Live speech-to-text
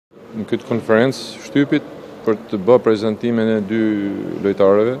në këtë konferencë shtypit për të bërë prezantimin e dy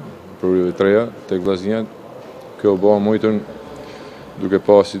lojtarëve për të reja tek Vllaznia. Kjo bëha mujtën duke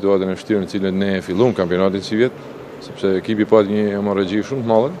pa situatën e vështirë në cilën ne e filluam kampionatin si vjet, sepse ekipi pati një hemorragji shumë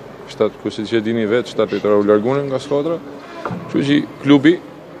të madhe. Siç e dini vetë, 7 lojtarë u larguan nga skuadra. Kështu që klubi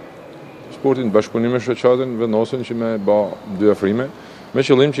sportin në bashkëpunim me shoqatën vendosën që me bë dy afrime me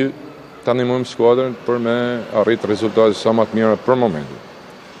qëllim që ta ndihmojmë skuadrën për me arrit rezultate sa më të mira për momentin.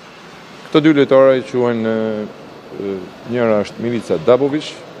 Këto dy lojtarë quhen njëra është Milica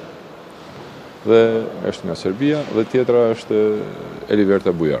Dabović dhe është nga Serbia dhe tjetra është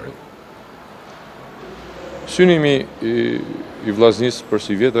Eliverta Bujari. Synimi i Vllaznisë për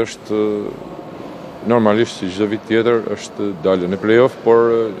si vjet është normalisht si çdo vit tjetër është dalë në play-off,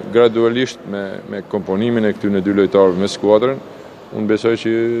 por gradualisht me komponimin e këtyre dy lojtarëve me skuadrën, unë besoj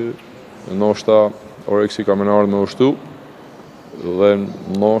që ndoshta Oreksi ka më ardhur me ushtu dhe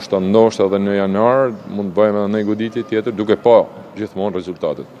ndoshta edhe në janar mund të bëjmë edhe një goditje tjetër duke pa gjithmonë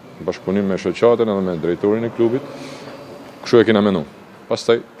rezultatet. Në bashkëpunim me shoqatën edhe me drejtorin e klubit. Kështu e kena menduar.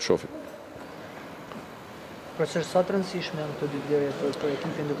 Pastaj shohim. Profesor, sa të rëndësishme janë këto dy vlerje për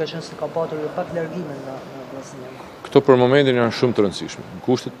ekipin, duke qenë se ka patur pak largime nga Vllaznia? Këto për momentin janë shumë të rëndësishme. Në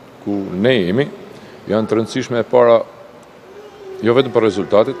kushtet ku ne jemi, janë të rëndësishme e para jo vetëm për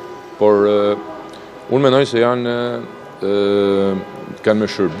rezultatet, por unë mendoj se kanë me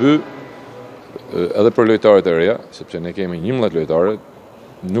shërby edhe për lojtarët e reja, sepse ne kemi 11 lojtarë,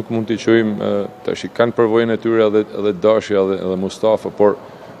 nuk mund t'i qojmë tash i kanë përvojën e tyre edhe Dashja edhe Mustafa, por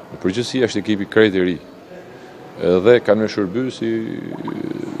në përgjithësi është ekipi krejt i ri. Dhe kanë me shërby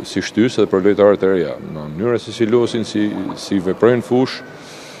si shtysë edhe për lojtarët e reja, në mënyrë se si losin, si veprojnë fush,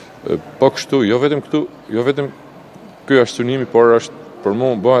 po kështu, jo vetëm ky është synimi, por është për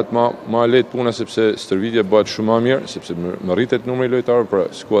mua bëhet ma lehtë puna sepse stërvitja bëhet shumë më mirë, sepse më rritet numri i lojtarëve, pra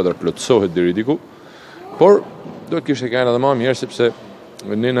skuadra plotësohet deri diku. Por do të kishte qenë edhe më mirë sepse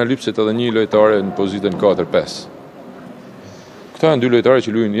ne na lypset edhe një lojtare në pozitën 4-5. Këta janë dy lojtarë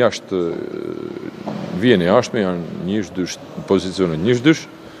që luajnë jashtë vjen e jashtme, janë 1-2 në pozicionet 1-2.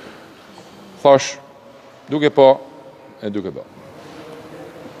 Thash, duke pa e duke bë.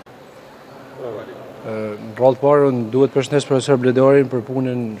 Në rrallë të parë, duhet përshëndes profesor Bledarin për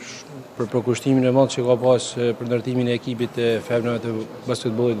punën, për përkushtimin e madh që ka pas për ndërtimin e ekipit të femrave të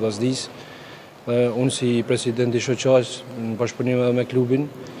basketbollit Vllaznisë. Unë si president i shoqës, në bashkëpunim edhe me klubin,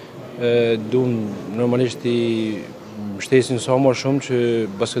 duam normalisht i mbështesin sa më shumë që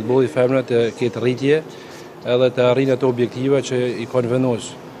basketbolli i femrave të ketë rritje edhe të arrijnë ato objektiva që i kanë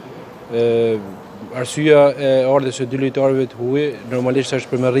vendosur. Arsyeja e ardhes së dy lojtarëve të huaj normalisht është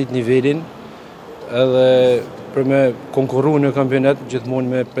për me rrit nivelin edhe për me konkurru në kampionat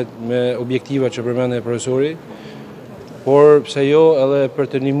gjithmonë me objektiva që përmendë profesori, por pse jo edhe për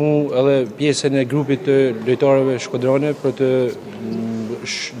të ndihmu edhe pjesën e grupit të lojtarëve shkodrane për të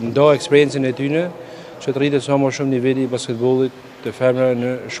nda eksperiencën e tyre që të rritet sa më shumë niveli i basketbollit të femrave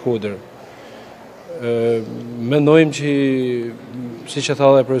në Shkodër. Mendojmë që, siç e tha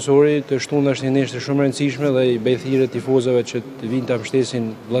dhe profesori, të shtunda është një nesër shumë e rëndësishme dhe i bëj thirrje tifozëve që të vinë ta mbështesin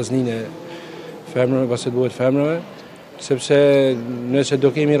Vllazninë femrave, basketbollit femrave, sepse nëse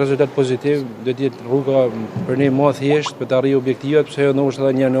do kemi rezultat pozitiv, do të jetë rruga për ne më thjesht për të arritur objektivat, pse jo ndoshta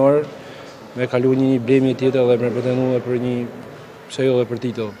edhe në janar me kalu një blemi tjetër dhe me pretenduar për një pse jo edhe për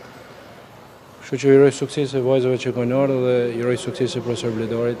titull. Kështu që i uroj suksese vajzave që kanë ardhur dhe i uroj suksese profesor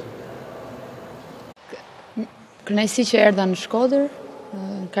Bledarit. Kënaqësi që erdha në Shkodër.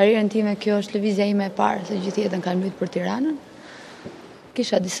 Karrierën time kjo është lëvizja ime e parë, se gjithë jetën kam luajtur për Tiranën.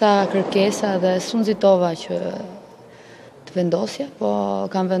 Kisha disa kërkesa dhe s'u nxitova që të vendosja, po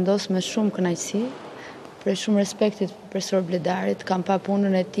kam vendosur me shumë kënaqësi, për shumë respektit për profesor Bledarit, kam pa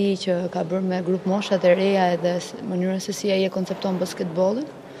punën e tij që ka bërë me grup moshat e reja edhe mënyrën se si ai e koncepton basketbollin.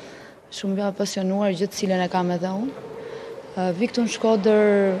 Shumë jam pasionuar gjithë cilën e kam edhe unë. Vi këtu në Shkodër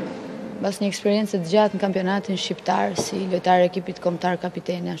pas një eksperiencë të gjatë në kampionatin shqiptar, si lojtar e ekipit kombëtar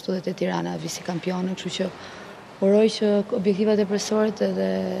kapiteni, ashtu dhe te Tirana vice kampione, kështu që uroj që objektivat e profesorit edhe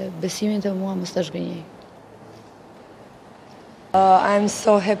besimin të mua mos ta zhgënjej. I'm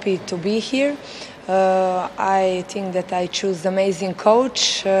so happy to be here. I think that I choose amazing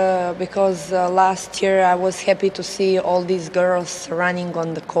coach because last year I was happy to see all these girls running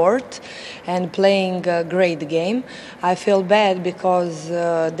on the court and playing a great game. I feel bad because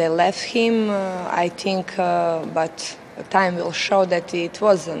they left him, I think, but time will show that it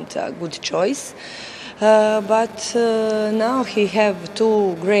wasn't a good choice. But now he have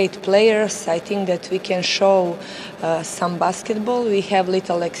two great players. I think that we can show some basketball. We have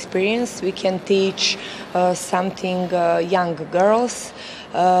little experience. We can teach something young girls.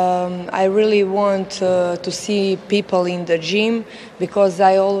 I really want to see people in the gym because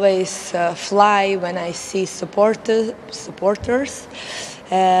I always fly when I see supporters.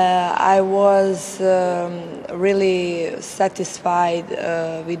 I was really satisfied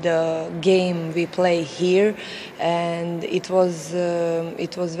with the game we play here, and it was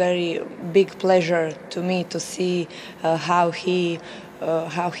very big pleasure to me to see how he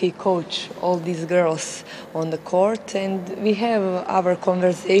coach all these girls on the court, and we have our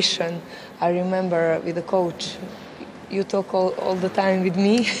conversation. I remember with the coach, you talk all the time with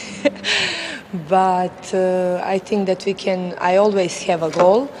me. But I think that I always have a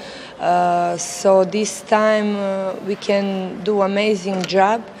goal. So this time we can do amazing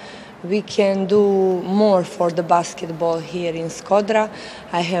job. We can do more for the basketball here in Škodra.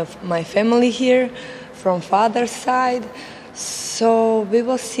 I have my family here from father's side. So we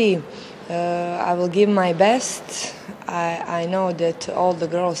will see. I will give my best. I know that all the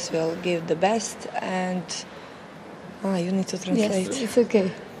girls will give the best. And you need to translate. Yes, it's okay.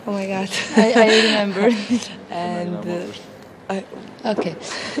 Oh my God. I remember. Okay.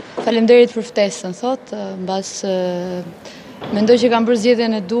 Faleminderit për ftesën sot. Mbas mendoj që kam bërë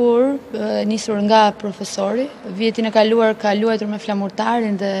zgjedhjen e duhur, nisur nga profesori. Vitin e kaluar ka luajtur me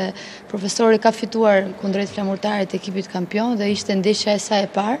Flamurtarin dhe profesori ka fituar kundrejt Flamurtarit ekipit kampion dhe ishte ndeshja e saj e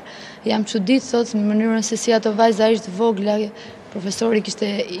parë. Jam çudit sot në mënyrën se si ato vajza ishte vogla. Profesori kishte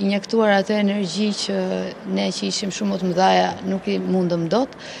injektuar atë energji që ne që ishim shumë të mëdhaja nuk i mundëm dot.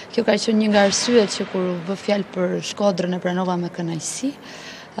 Kjo ka qenë një nga arsyet që kur u bë fjalë për Shkodrën e pranova me kënaqësi.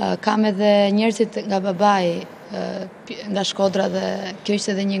 Kam edhe njerëzit nga babai nga Shkodra dhe kjo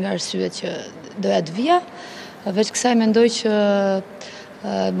ishte edhe një nga arsyet që doja të vija. Veç kësaj mendoj që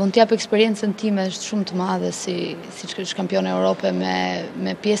mund t'jap eksperiencën time është shumë të madhe si kampione Europe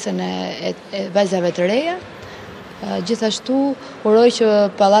me pjesën e vajzave të reja. Gjithashtu uroj që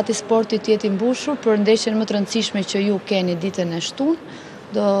pallati i sportit të jetë i mbushur për ndeshjen më të rëndësishme që ju keni ditën e shtunë.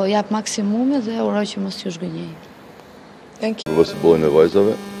 Do jap maksimumin dhe uroj që mos ju zgënjej. Thank you. Basketbollin e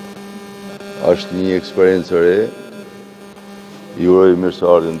vajzave është një eksperiencë e re. I uroj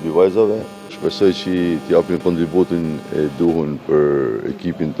mirëseardhjen mbi vajzave. Shpresoj që t'i japin kontributin e duhur për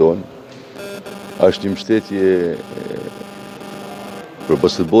ekipin ton. Është një mbështetje për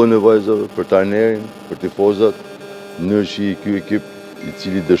basketbollin e vajzave, për trajnerin, për tifozat. Në që ky ekip i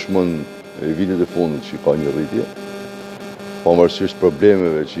cili dëshmon vitet e fundit që ka një rritje, pavarësisht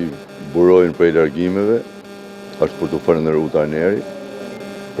problemeve që burojnë prej largimeve, është për të falendëruar trajneri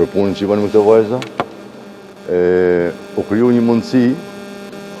për punën që bën me këto vajza. U kriju një mundësi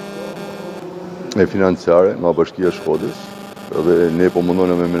financiare nga Bashkia e Shkodrës, dhe ne po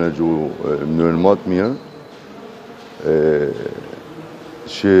mundona me menaxhu në mënyrën më të mirë,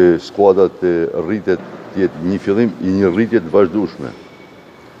 që skuadrat rritet tjetë një fillim i një rritje të vazhdueshme.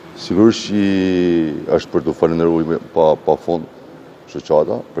 Sigurisht që është për të falendëruar pa fund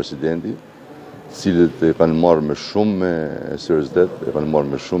shoqata, presidenti, të cilët e kanë marrë me shumë me seriozet, e kanë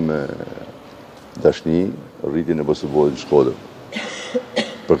marrë me shumë me dashni rritjen e basketbollit në Shkodër.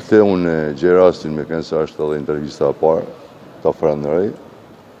 Për këtë unë gjej rastin me kënë sa është edhe intervista e parë, ta falenderoj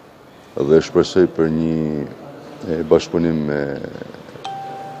dhe shpresoj për një bashkëpunim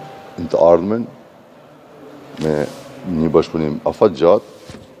në të ardhmen, me një bashkëpunim afat gjatë,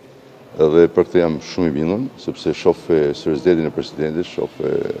 dhe për këtë jam shumë i bindur, sepse shoh seriozitetin e presidentit, shoh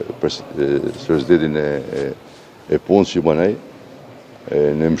seriozitetin e punës që bën ai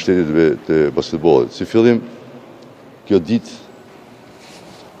në mbështetje të basketbollit. Si fillim, kjo ditë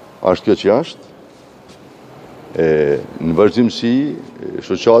është kjo që është. Në vazhdimsi,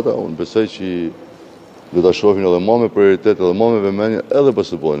 shoqata, unë besoj që do ta shohin edhe më me prioritet, edhe më me vëmendje edhe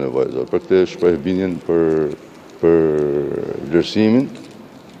basketbollin e vajzave. Për këtë shpreh bindjen për vlerësimin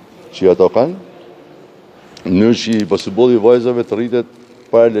që ata kanë, në që basketbolli i vajzave të rritet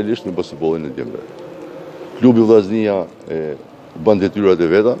paralelisht me basketbollin e djemve. Klubi Vllaznia bën detyrat e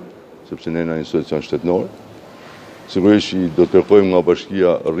veta, sepse ne jemi një institucion shtetëror. Sigurisht që do të kërkojmë nga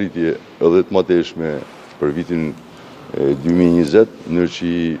bashkia rritje edhe të mëtejshme për vitin 2020, në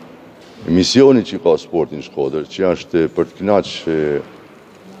që misioni që ka sportin në Shkodër, që është për të kënaqë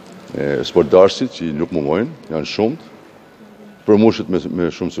sportdarësit që nuk mungojnë, janë shumët, përmbushet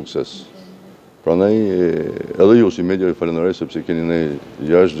me shumë sukses. Prandaj edhe ju si media ju falenderoj sepse keni ne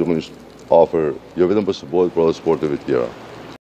jashtë zakonisht afër jo vetëm basketbollit, por edhe sporteve të tjera.